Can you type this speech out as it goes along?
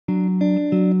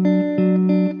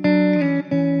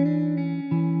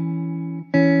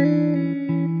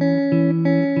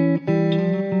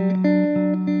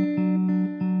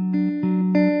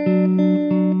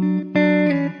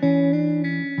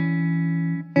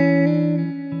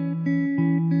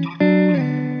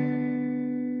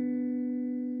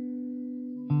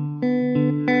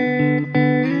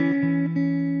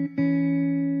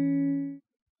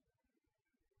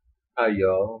Hi,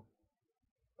 y'all.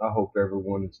 I hope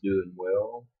everyone is doing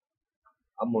well.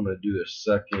 I'm going to do a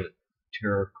second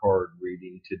tarot card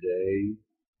reading today,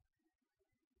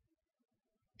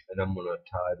 and I'm going to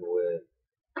title it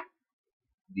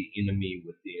The Enemy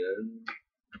Within.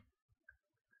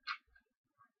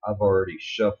 I've already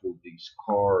shuffled these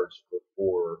cards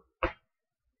before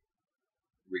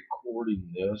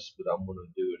recording this, but I'm going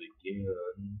to do it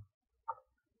again.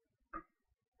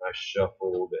 I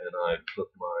shuffled and I put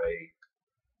my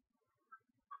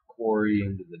quarry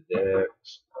into the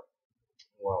decks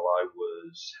while I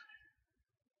was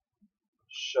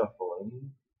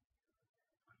shuffling.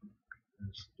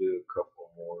 Let's do a couple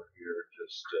more here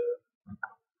just to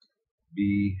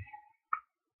be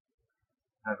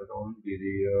have it on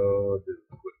video. Do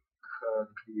a quick cut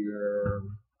here.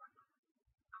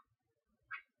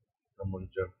 I'm gonna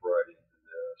jump right into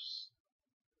this.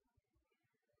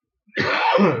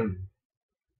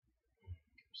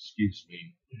 Excuse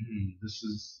me. This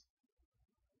is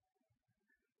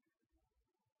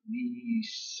the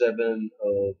Seven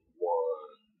of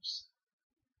Wands.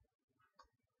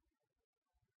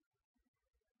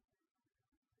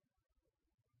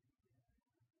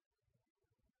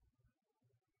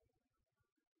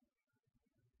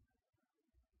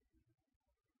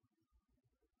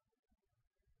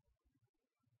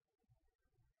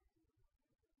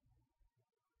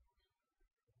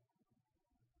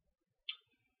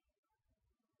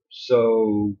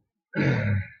 So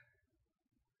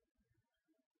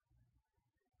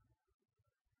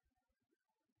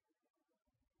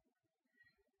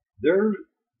there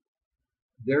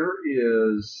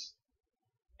is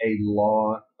a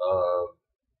lot of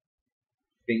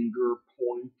finger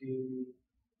pointing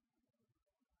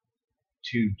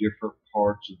to different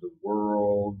parts of the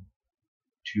world,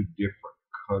 to different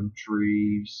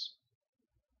countries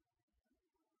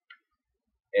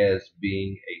as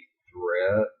being a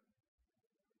threat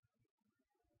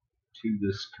to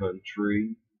this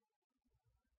country,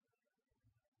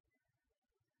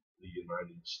 the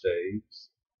United States.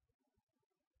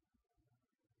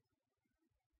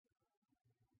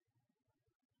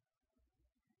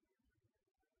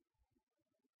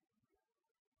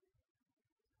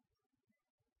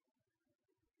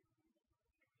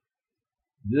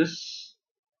 This,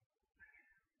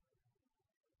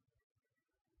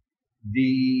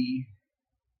 the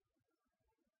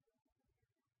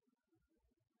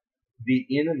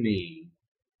enemy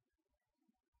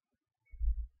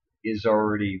is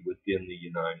already within the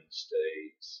United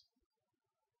States.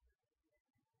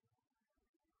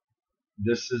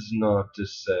 This is not to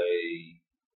say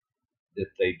that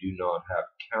they do not have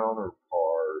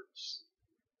counterparts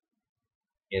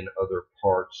in other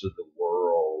parts of the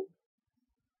world,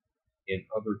 in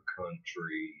other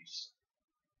countries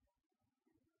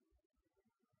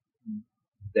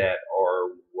that are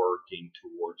working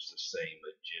towards the same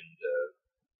agenda.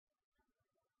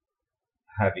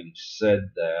 Having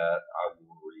said that, I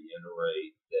will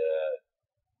reiterate that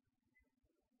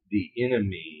the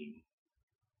enemy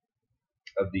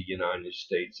of the United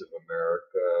States of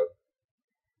America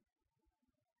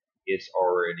is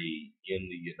already in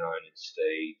the United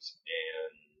States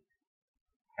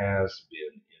and has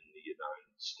been in the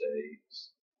United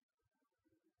States.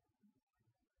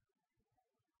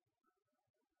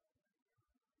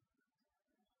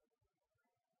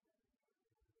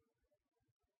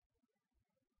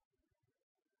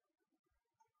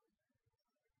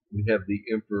 We have the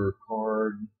Emperor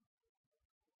card.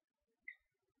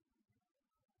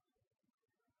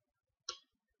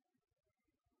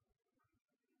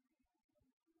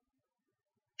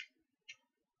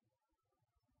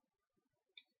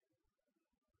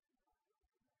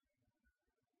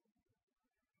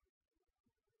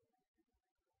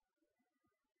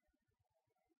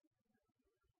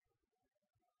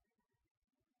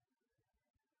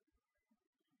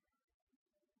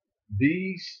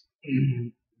 These,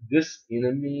 this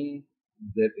enemy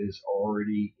that is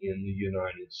already in the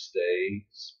United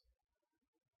States,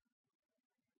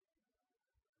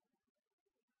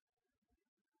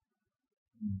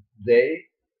 they,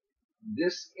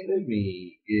 this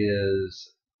enemy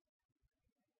is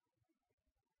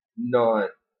not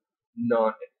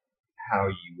how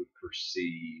you would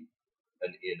perceive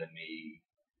an enemy.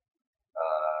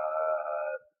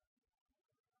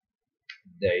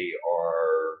 They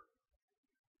are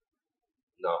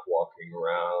not walking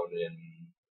around in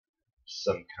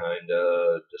some kind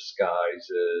of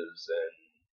disguises and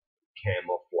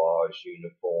camouflage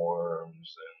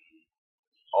uniforms and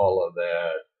all of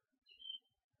that.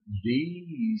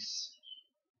 These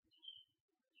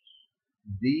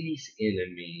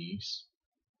enemies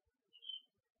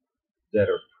that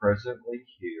are presently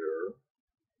here,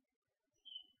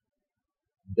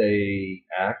 they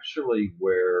actually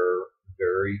wear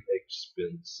very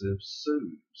expensive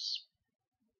suits.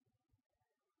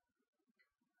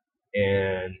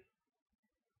 And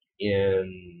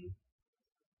in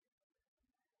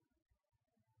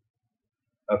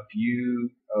a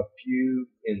few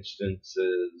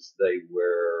instances, they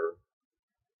wear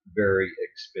very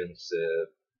expensive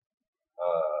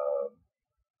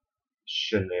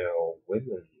Chanel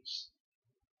women's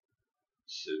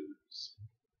suits.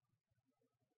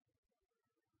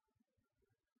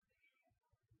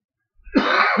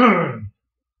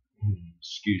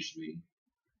 Excuse me.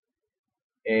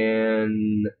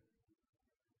 And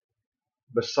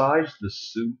besides the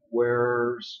suit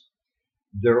wearers,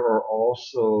 there are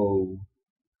also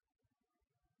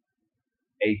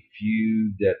a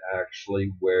few that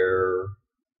actually wear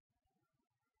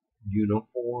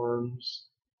uniforms,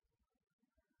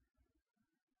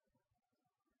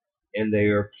 and they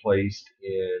are placed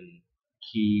in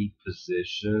key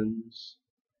positions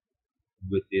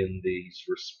within these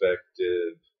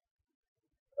respective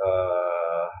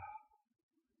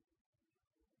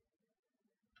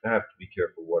I have to be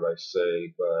careful what I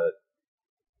say, but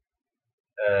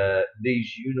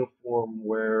these uniform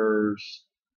wearers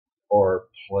are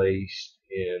placed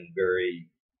in very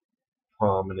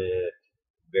prominent,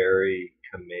 very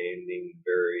commanding,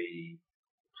 very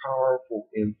powerful,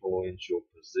 influential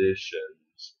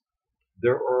positions.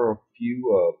 There are a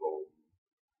few of them,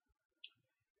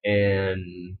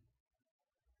 and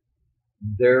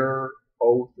their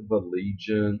oath of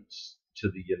allegiance to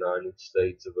the United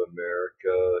States of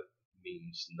America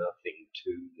means nothing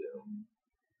to them.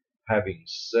 Having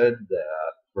said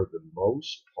that, for the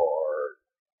most part,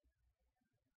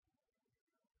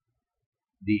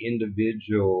 the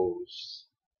individuals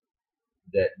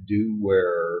that do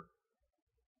wear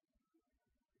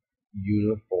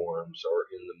uniforms are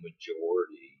in the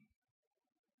majority,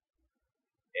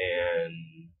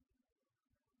 and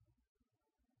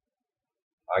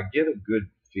I get a good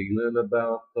feeling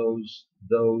about those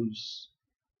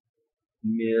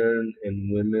men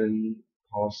and women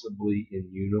possibly in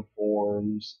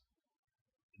uniforms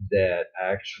that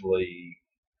actually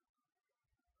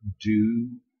do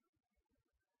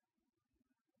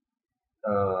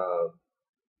uh,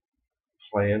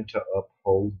 plan to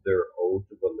uphold their oath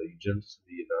of allegiance to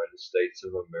the United States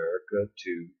of America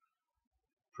to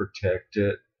protect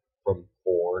it from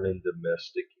foreign and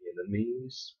domestic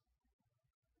enemies.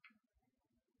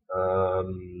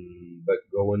 But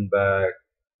going back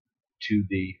to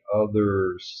the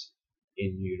others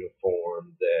in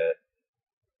uniform that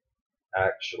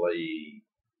actually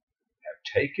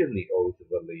have taken the oath of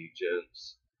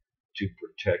allegiance to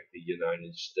protect the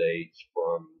United States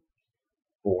from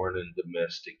foreign and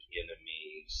domestic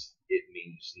enemies, it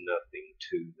means nothing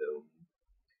to them.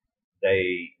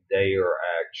 They are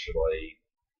actually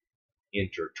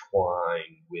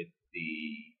intertwined with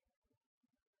the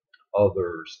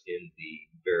others in the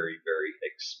very, very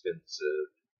expensive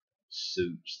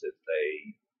suits that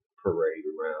they parade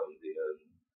around in.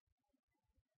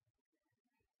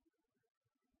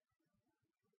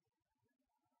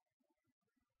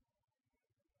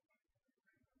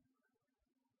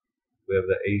 We have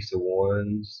the Ace of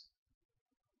Wands.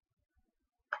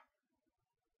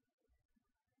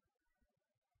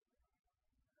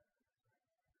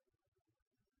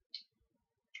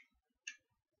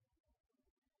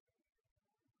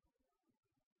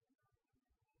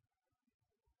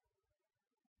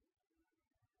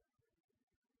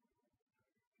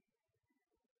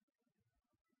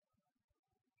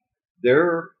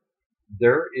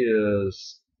 There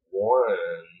is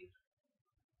one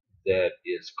that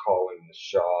is calling the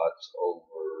shots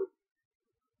over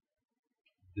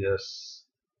this,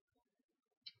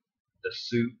 the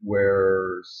suit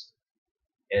wearers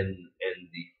and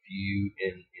the few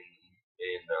in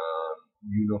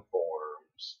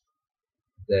uniforms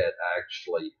that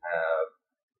actually have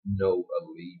no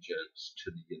allegiance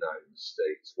to the United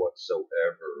States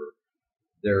whatsoever.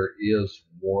 There is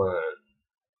one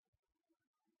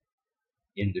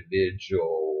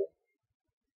individual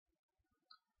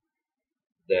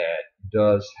that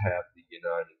does have the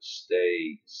United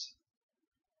States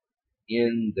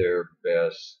in their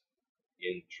best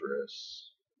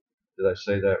interests. Did I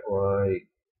say that right?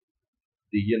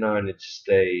 The United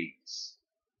States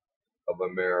of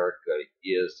America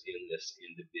is in this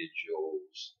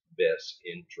individual's best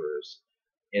interest,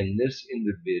 and this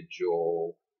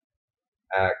individual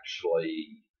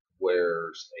actually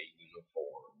wears a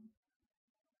uniform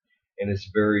and is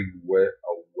very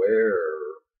aware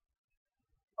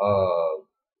of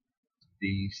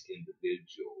these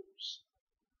individuals.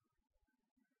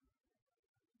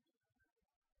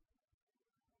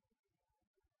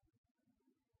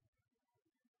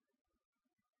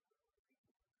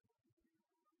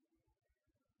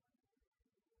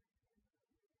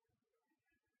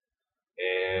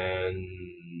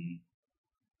 And,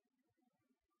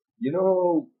 you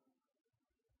know,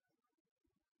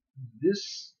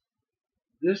 this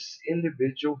this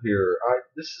individual here,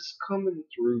 this is coming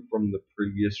through from the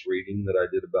previous reading that I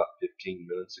did about 15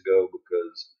 minutes ago,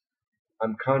 because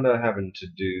I'm kind of having to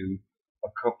do a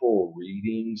couple of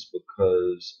readings,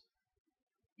 because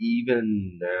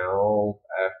even now,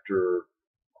 after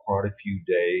quite a few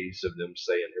days of them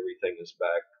saying everything is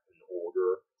back in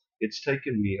order, it's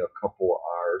taken me a couple of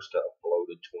hours to upload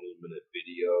a 20-minute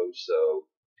video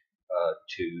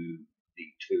to the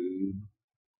tube.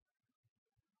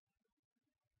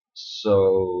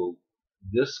 So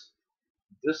this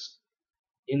this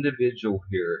individual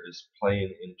here is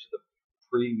playing into the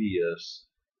previous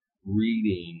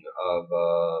reading of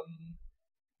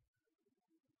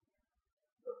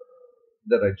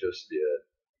that I just did,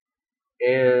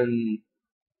 and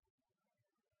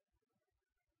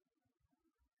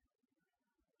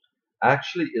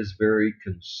actually is very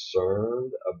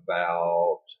concerned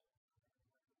about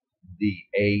the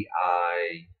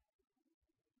AI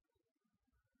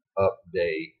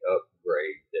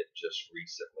upgrade that just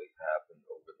recently happened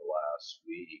over the last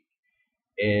week.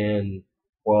 And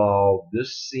while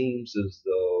this seems as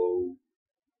though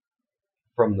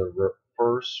from the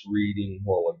first reading a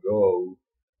while ago,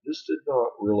 this did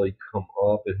not really come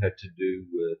up. It had to do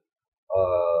with,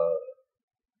 uh,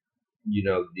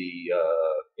 the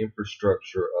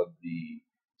infrastructure of the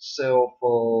cell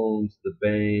phones, the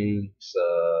banks,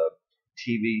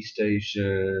 TV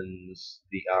stations,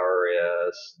 the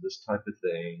IRS, this type of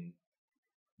thing.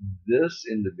 This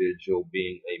individual,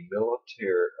 being a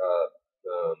military,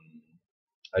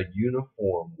 a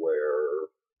uniform wearer,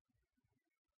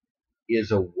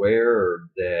 is aware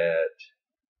that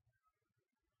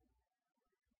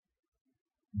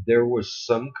there was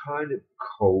some kind of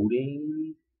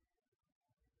coding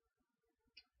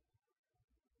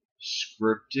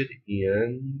scripted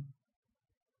in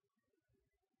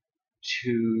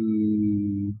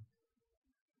to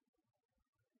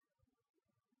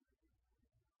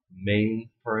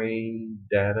mainframe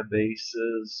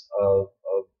databases of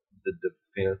the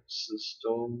defense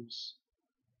systems,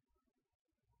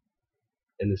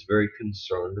 and is very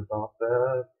concerned about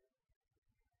that.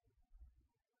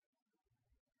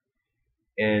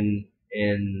 And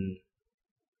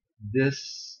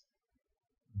this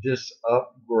this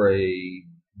upgrade,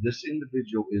 this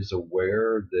individual is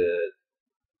aware that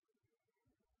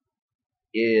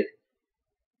it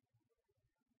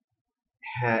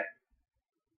ha-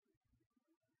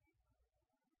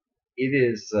 it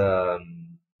is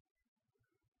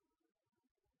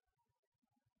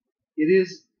it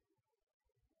is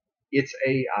it's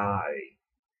AI.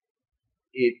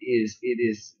 It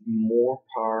is more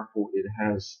powerful.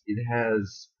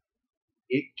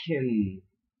 It can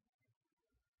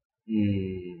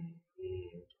mm,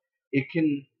 mm, it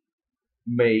can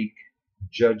make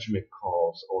judgment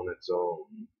calls on its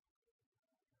own.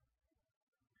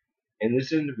 And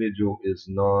this individual is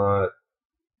not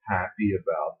happy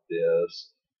about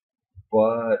this,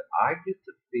 but I get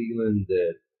the feeling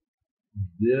that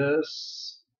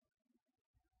this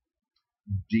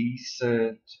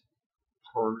decent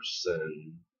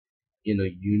person in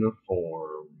a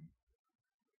uniform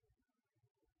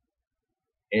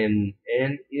and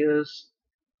is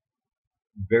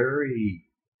very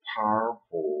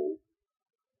powerful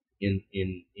in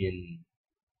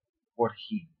what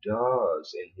he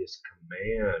does in his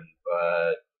command,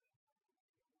 but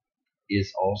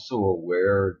is also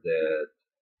aware that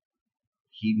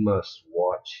he must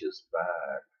watch his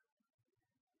back.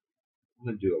 I'm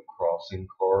going to do a crossing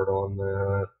card on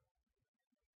that.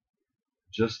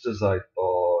 Just as I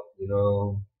thought,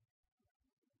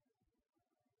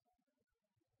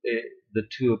 the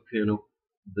two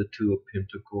of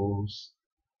Pentacles.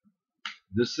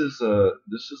 This is a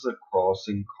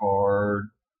crossing card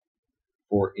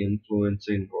for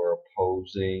influencing or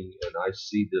opposing, and I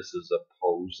see this as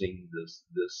opposing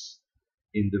this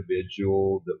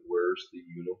individual that wears the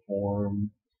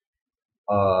uniform.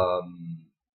 Um,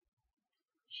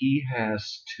 he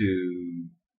has to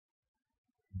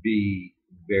be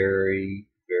very,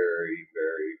 very,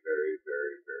 very, very,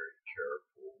 very, very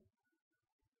careful.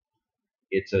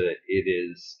 It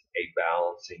is a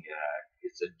balancing act.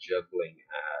 It's a juggling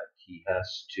act. He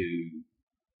has to,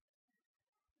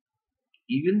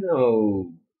 even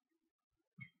though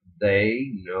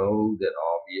they know that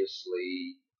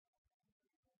obviously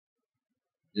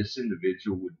this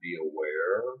individual would be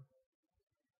aware.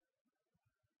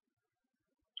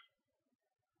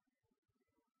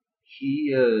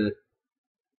 He,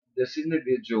 this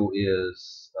individual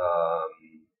is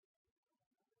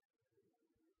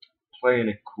playing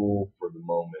it cool for the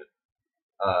moment,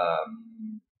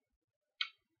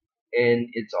 and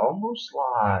it's almost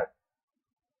like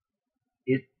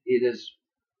it is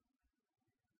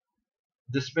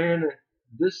this man,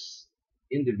 this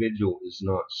individual is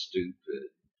not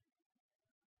stupid.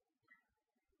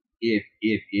 If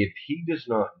he does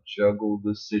not juggle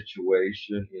the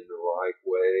situation in the right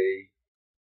way,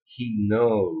 he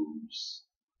knows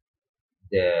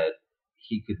that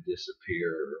he could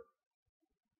disappear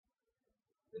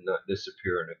and not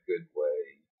disappear in a good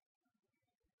way.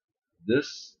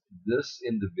 This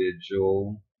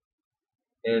individual,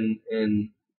 and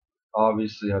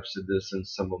obviously I've said this in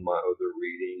some of my other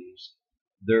readings.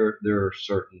 There are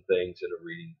certain things in a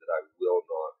reading that I will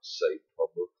not say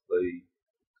publicly.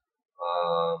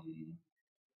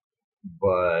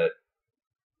 But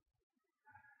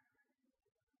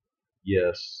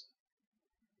yes,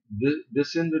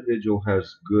 this individual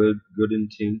has good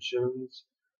intentions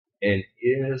and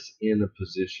is in a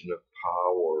position of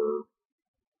power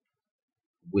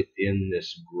within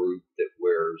this group that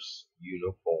wears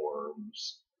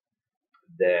uniforms,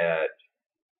 that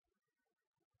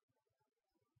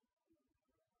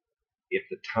if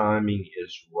the timing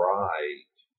is right,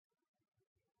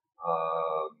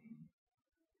 um,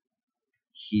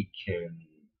 he can,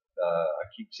 I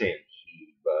keep saying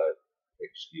he, but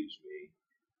excuse me,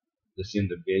 this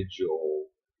individual,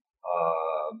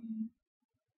 um,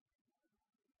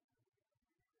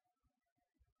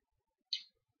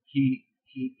 he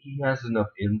has enough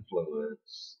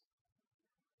influence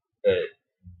that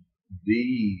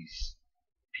these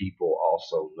people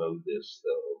also know this,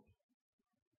 though.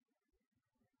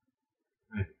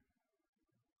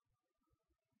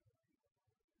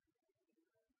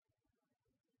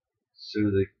 So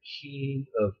the King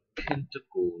of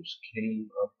Pentacles came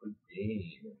up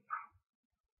again.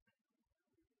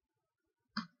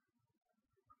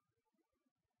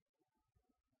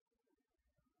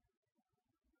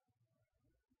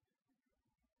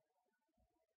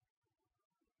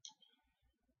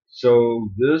 So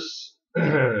this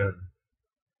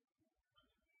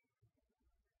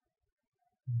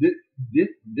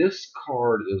this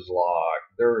card is like,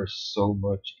 there is so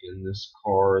much in this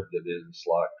card that is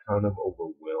like kind of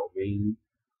overwhelming.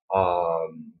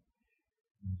 Um,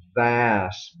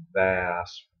 vast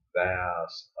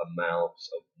amounts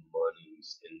of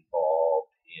monies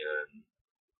involved in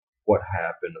what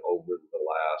happened over the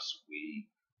last week.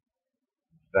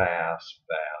 Vast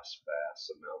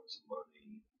amounts of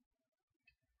money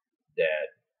that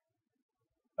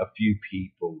a few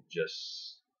people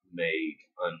just made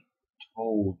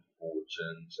untold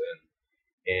fortunes,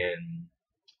 and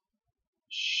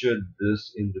should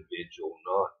this individual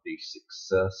not be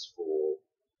successful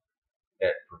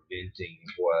at preventing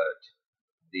what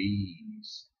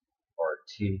these are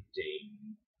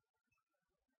attempting,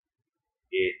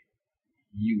 it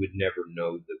you would never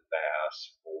know the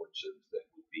vast fortunes that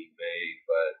would be made.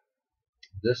 But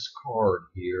this card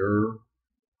here,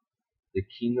 the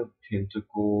King of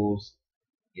Pentacles,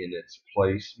 in its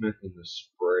placement in the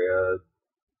spread,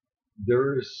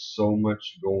 there is so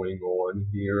much going on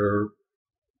here.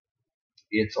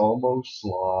 It's almost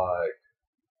like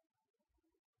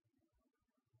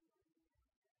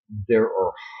there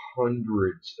are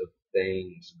hundreds of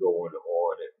things going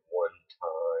on at one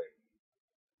time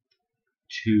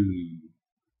to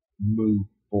move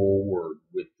forward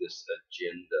with this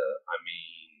agenda. I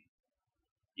mean,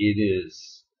 it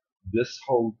is this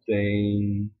whole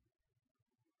thing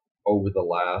over the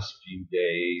last few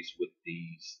days with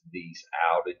these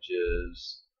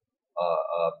outages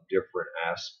of different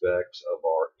aspects of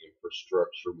our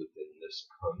infrastructure within this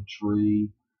country.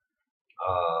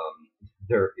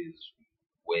 There is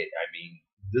way. I mean,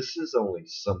 this is only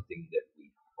something that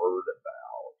we've heard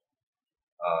about.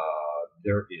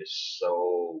 There is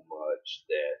so much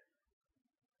that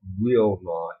will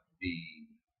not be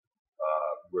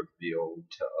revealed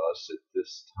to us at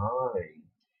this time,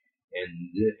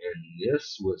 and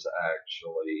this was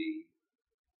actually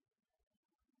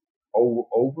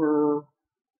over.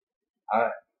 I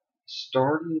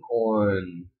starting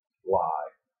on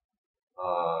live.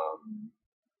 Um,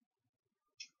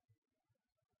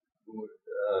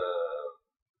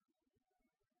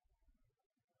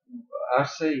 I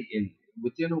say in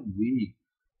within a week,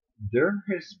 there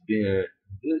has been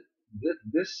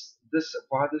this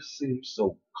why this seems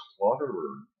so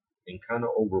cluttered and kind of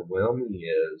overwhelming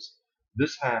is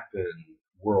this happened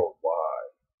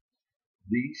worldwide.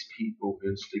 these people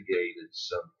instigated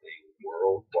something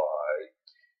worldwide.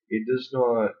 It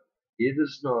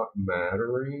is not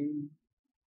mattering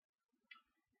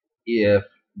if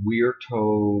we're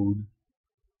told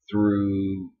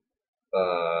through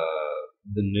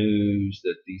the news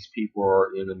that these people are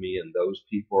our enemy and those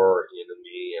people are our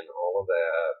enemy and all of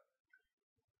that.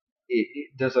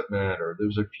 It doesn't matter.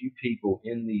 There's a few people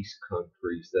in these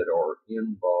countries that are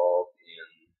involved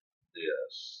in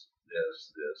this.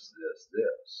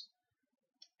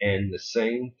 And the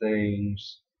same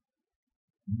things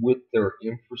with their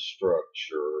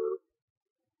infrastructure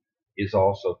is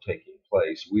also taking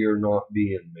place. We are not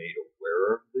being made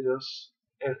aware of this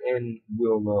and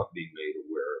will not be made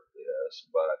aware of this.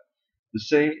 But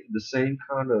the same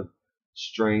kind of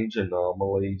strange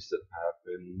anomalies that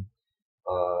happen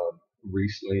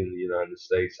recently in the United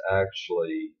States,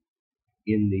 actually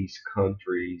in these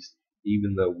countries,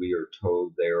 even though we are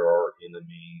told they are our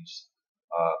enemies,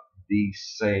 uh,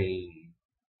 these same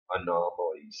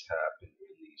anomalies happen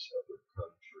in these other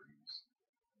countries.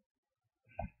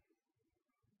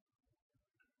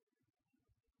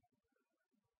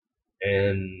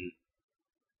 And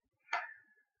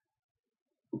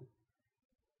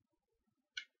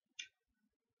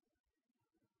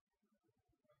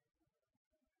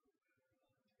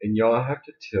y'all, I have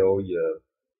to tell you,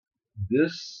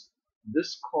 this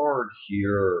card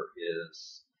here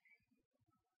is,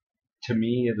 to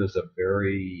me, it is a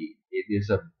very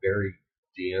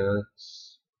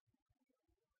dense,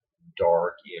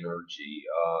 dark energy.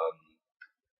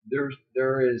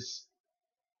 There is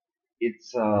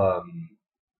it's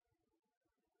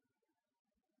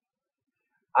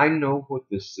I know what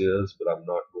this is, but I'm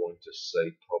not going to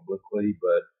say publicly.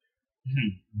 But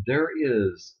there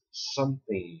is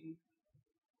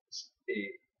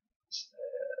eh,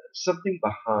 something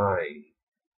behind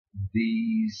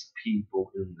these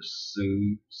people in the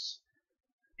suits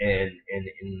and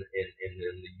in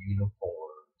the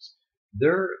uniforms.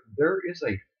 There is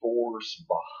a force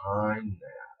behind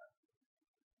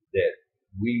that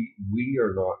we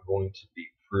are not going to be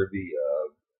privy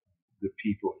of, the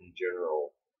people in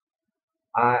general.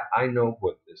 I know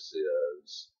what this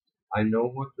is. I know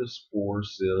what this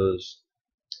force is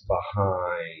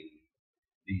behind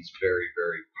these very,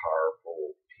 very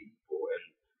powerful people.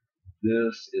 And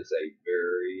this is a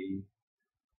very,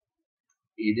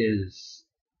 it is,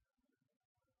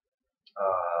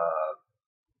 uh,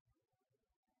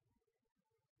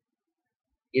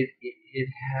 it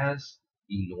has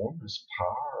enormous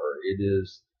power. It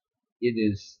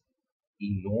is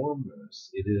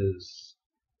enormous.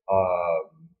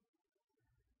 Um,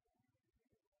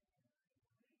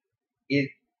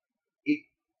 it, it,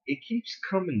 it keeps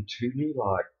coming to me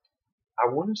like,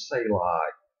 I want to say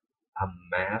like a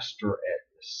master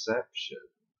at deception.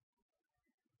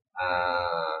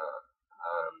 Um,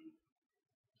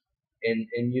 and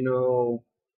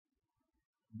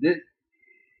this,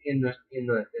 in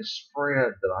the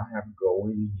spread that I have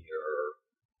going here,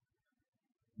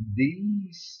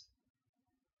 these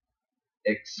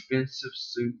expensive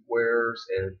suit wears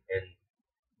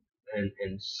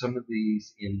and some of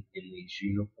these in these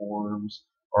uniforms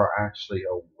are actually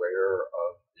aware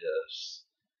of this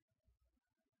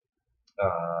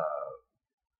uh,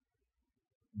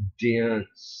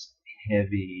 dense,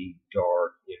 heavy,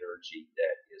 dark energy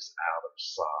that is out of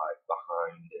sight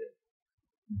behind it.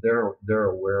 They're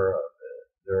aware of it.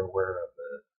 They're aware of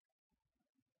it.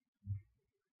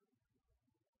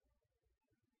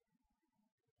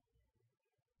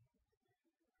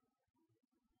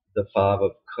 The Five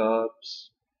of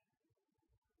Cups.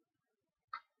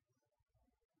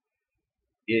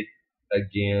 It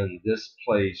again. This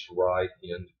plays right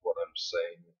into what I'm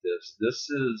saying with this. This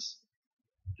is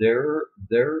there.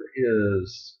 There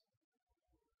is,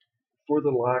 for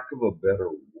the lack of a better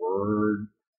word,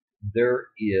 there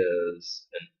is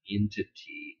an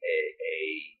entity,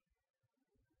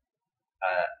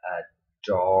 a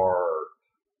dark,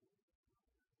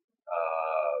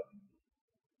 uh,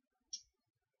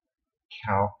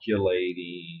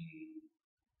 calculating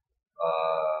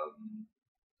um,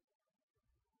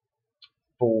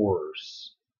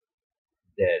 force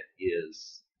that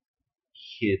is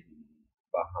hidden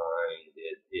behind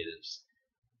it.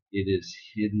 It is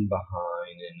hidden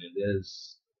behind, and it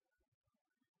is.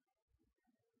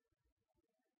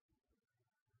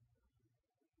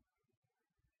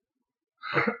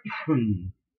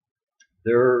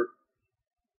 there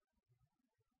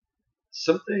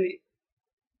something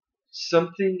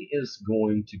something is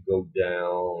going to go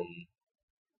down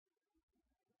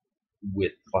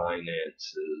with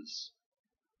finances.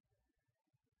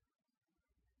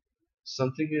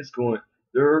 Something is going.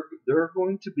 there are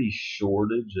going to be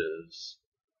shortages.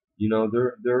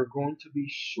 There are going to be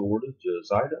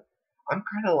shortages. I'm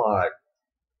kind of like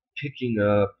picking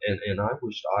up, and I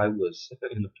wished I was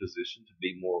in a position to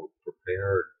be more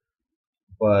prepared.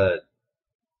 But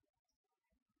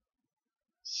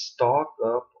stock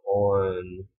up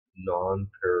on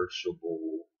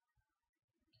non-perishable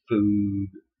food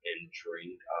and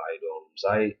drink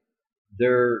items.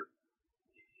 There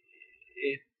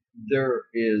it there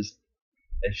is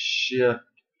a shift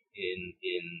in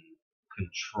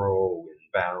control and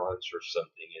balance or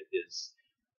something.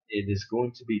 It is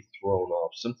going to be thrown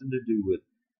off. Something to do with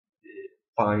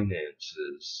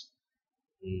finances,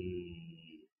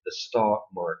 the stock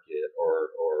market,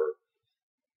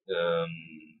 um,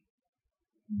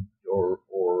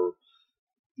 or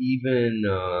even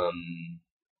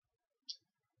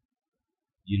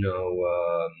you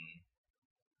know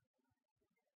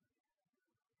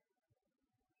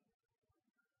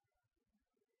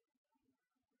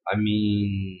I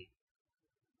mean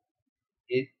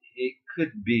it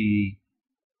could be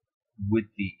with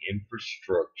the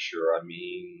infrastructure. I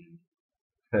mean,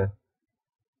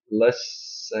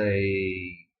 let's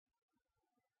say,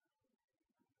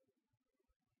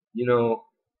 you know,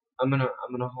 I'm gonna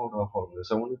hold off on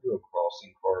this. I want to do a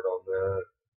crossing card on that.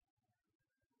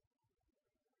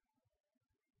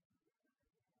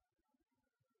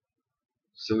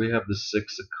 So we have the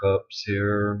Six of Cups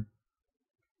here.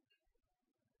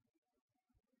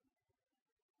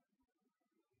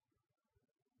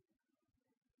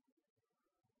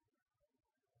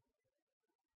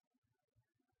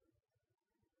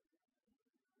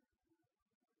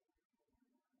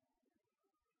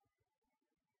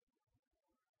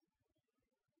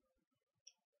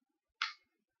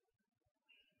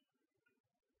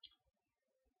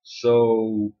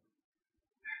 So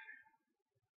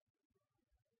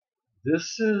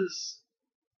this is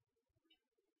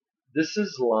this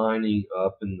is lining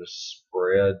up in the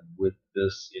spread with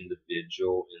this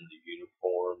individual in the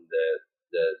uniform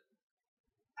that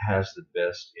has the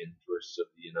best interests of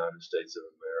the United States of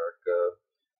America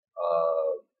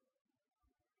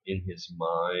in his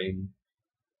mind.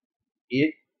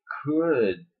 It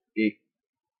could it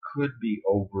could be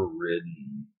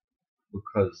overridden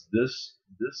because this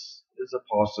is a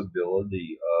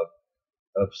possibility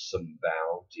of some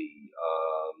bounty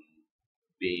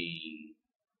being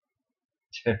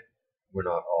we're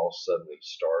not all suddenly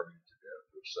starving to death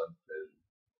or something.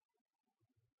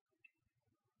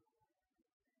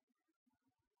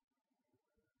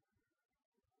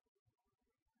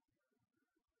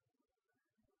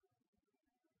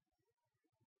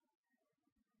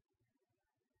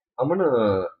 I'm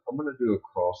gonna do a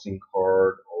crossing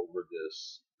card over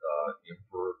this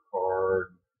Emperor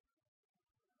card.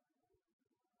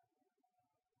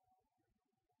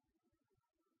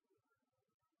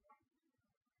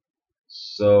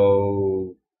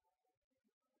 So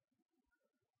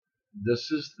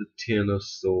this is the Ten of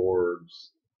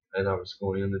Swords, and I was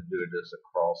going to do it as a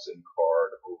crossing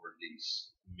card over these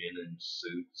men in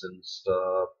suits and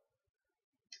stuff.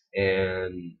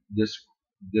 And this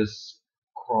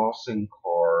crossing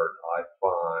card I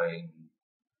find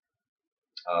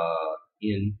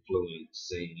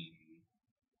influencing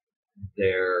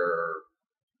their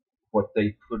what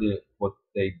they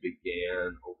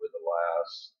began over the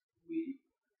last week.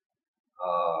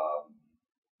 Um,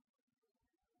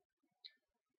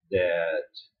 that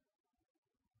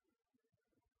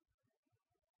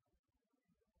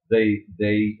they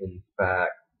in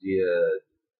fact did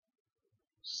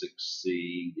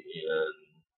succeed in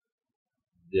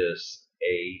this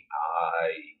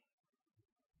AI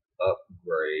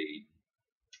upgrade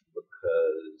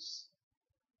because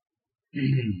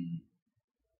it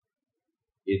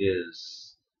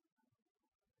is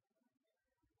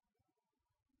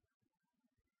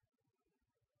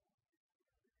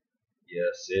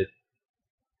yes it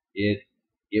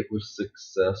it was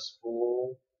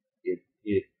successful.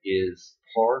 It is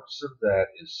parts of that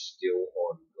is still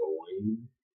ongoing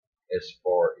as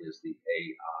far as the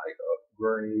AI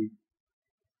upgrade,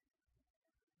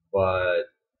 but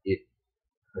it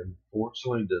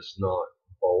unfortunately does not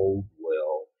bode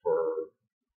well for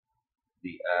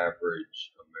the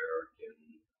average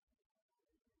American.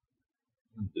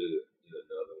 Do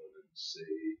another one and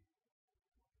see.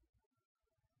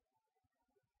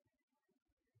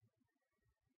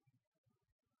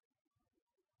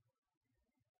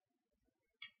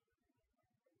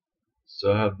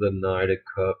 So I have the Knight of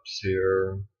Cups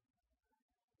here.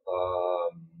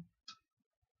 Um,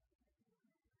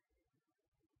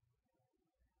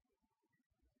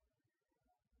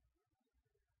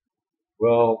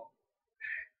 well,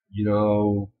 you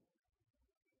know,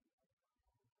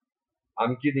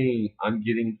 I'm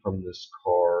getting from this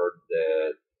card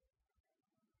that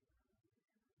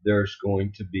there's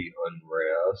going to be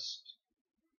unrest,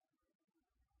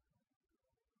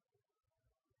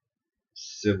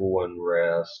 civil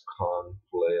unrest,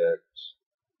 conflict,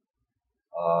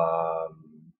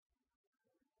 um,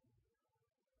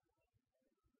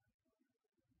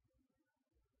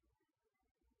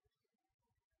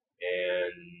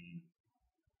 and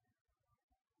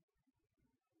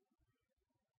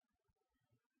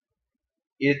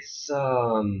it's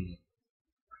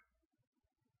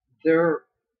there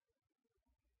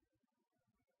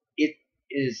it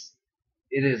is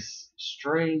it is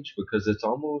strange because it's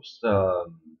almost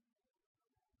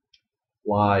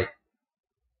like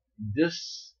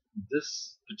this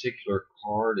this particular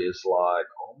card is like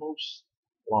almost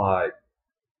like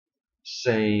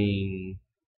saying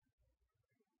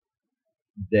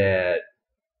that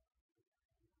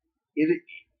it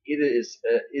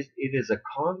it is a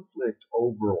conflict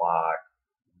over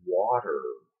water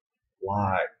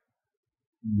like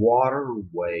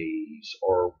waterways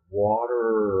or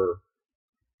water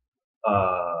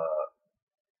uh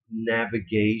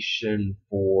navigation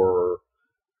for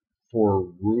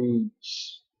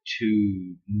routes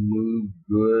to move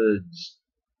goods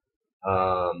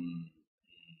um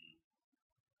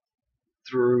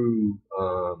through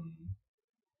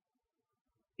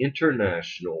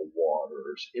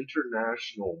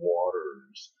international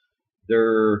waters.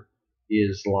 There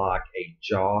is like a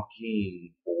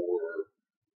jockeying for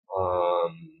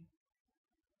um,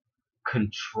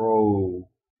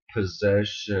 control,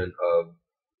 possession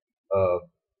of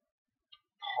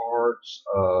parts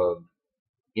of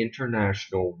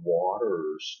international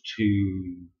waters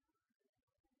to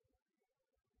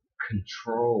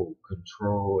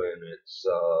control, and it's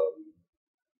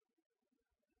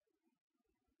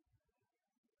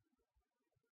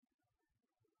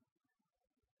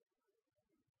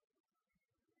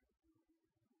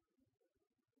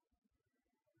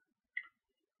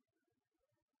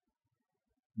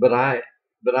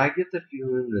but I get the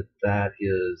feeling that that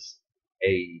is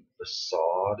a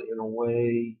facade in a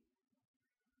way.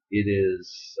 It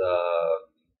is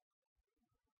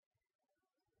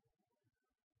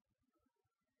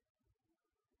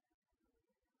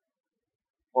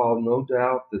while no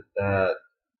doubt that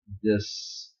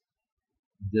this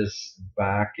this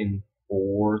back and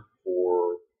forth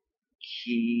for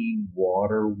key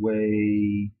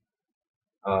waterway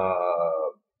uh,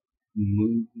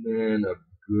 movement of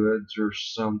goods or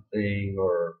something,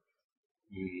 or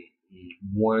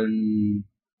one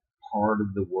part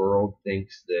of the world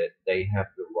thinks that they have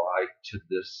the right to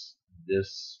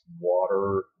this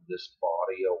water, this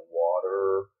body of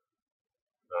water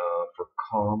for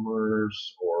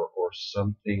commerce or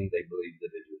something. They believe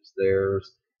that it is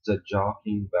theirs. It's a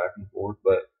jockeying back and forth,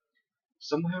 but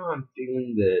somehow I'm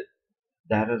feeling that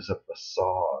that is a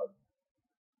facade.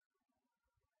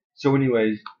 So,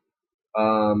 anyways,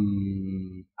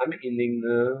 I'm ending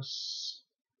this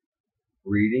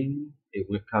reading. It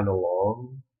went kind of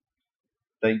long.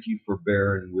 Thank you for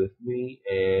bearing with me,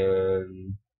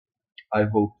 and I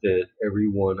hope that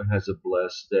everyone has a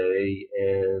blessed day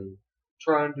and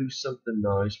try and do something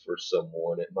nice for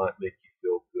someone. It might make you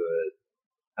feel good.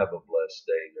 Have a blessed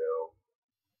day now.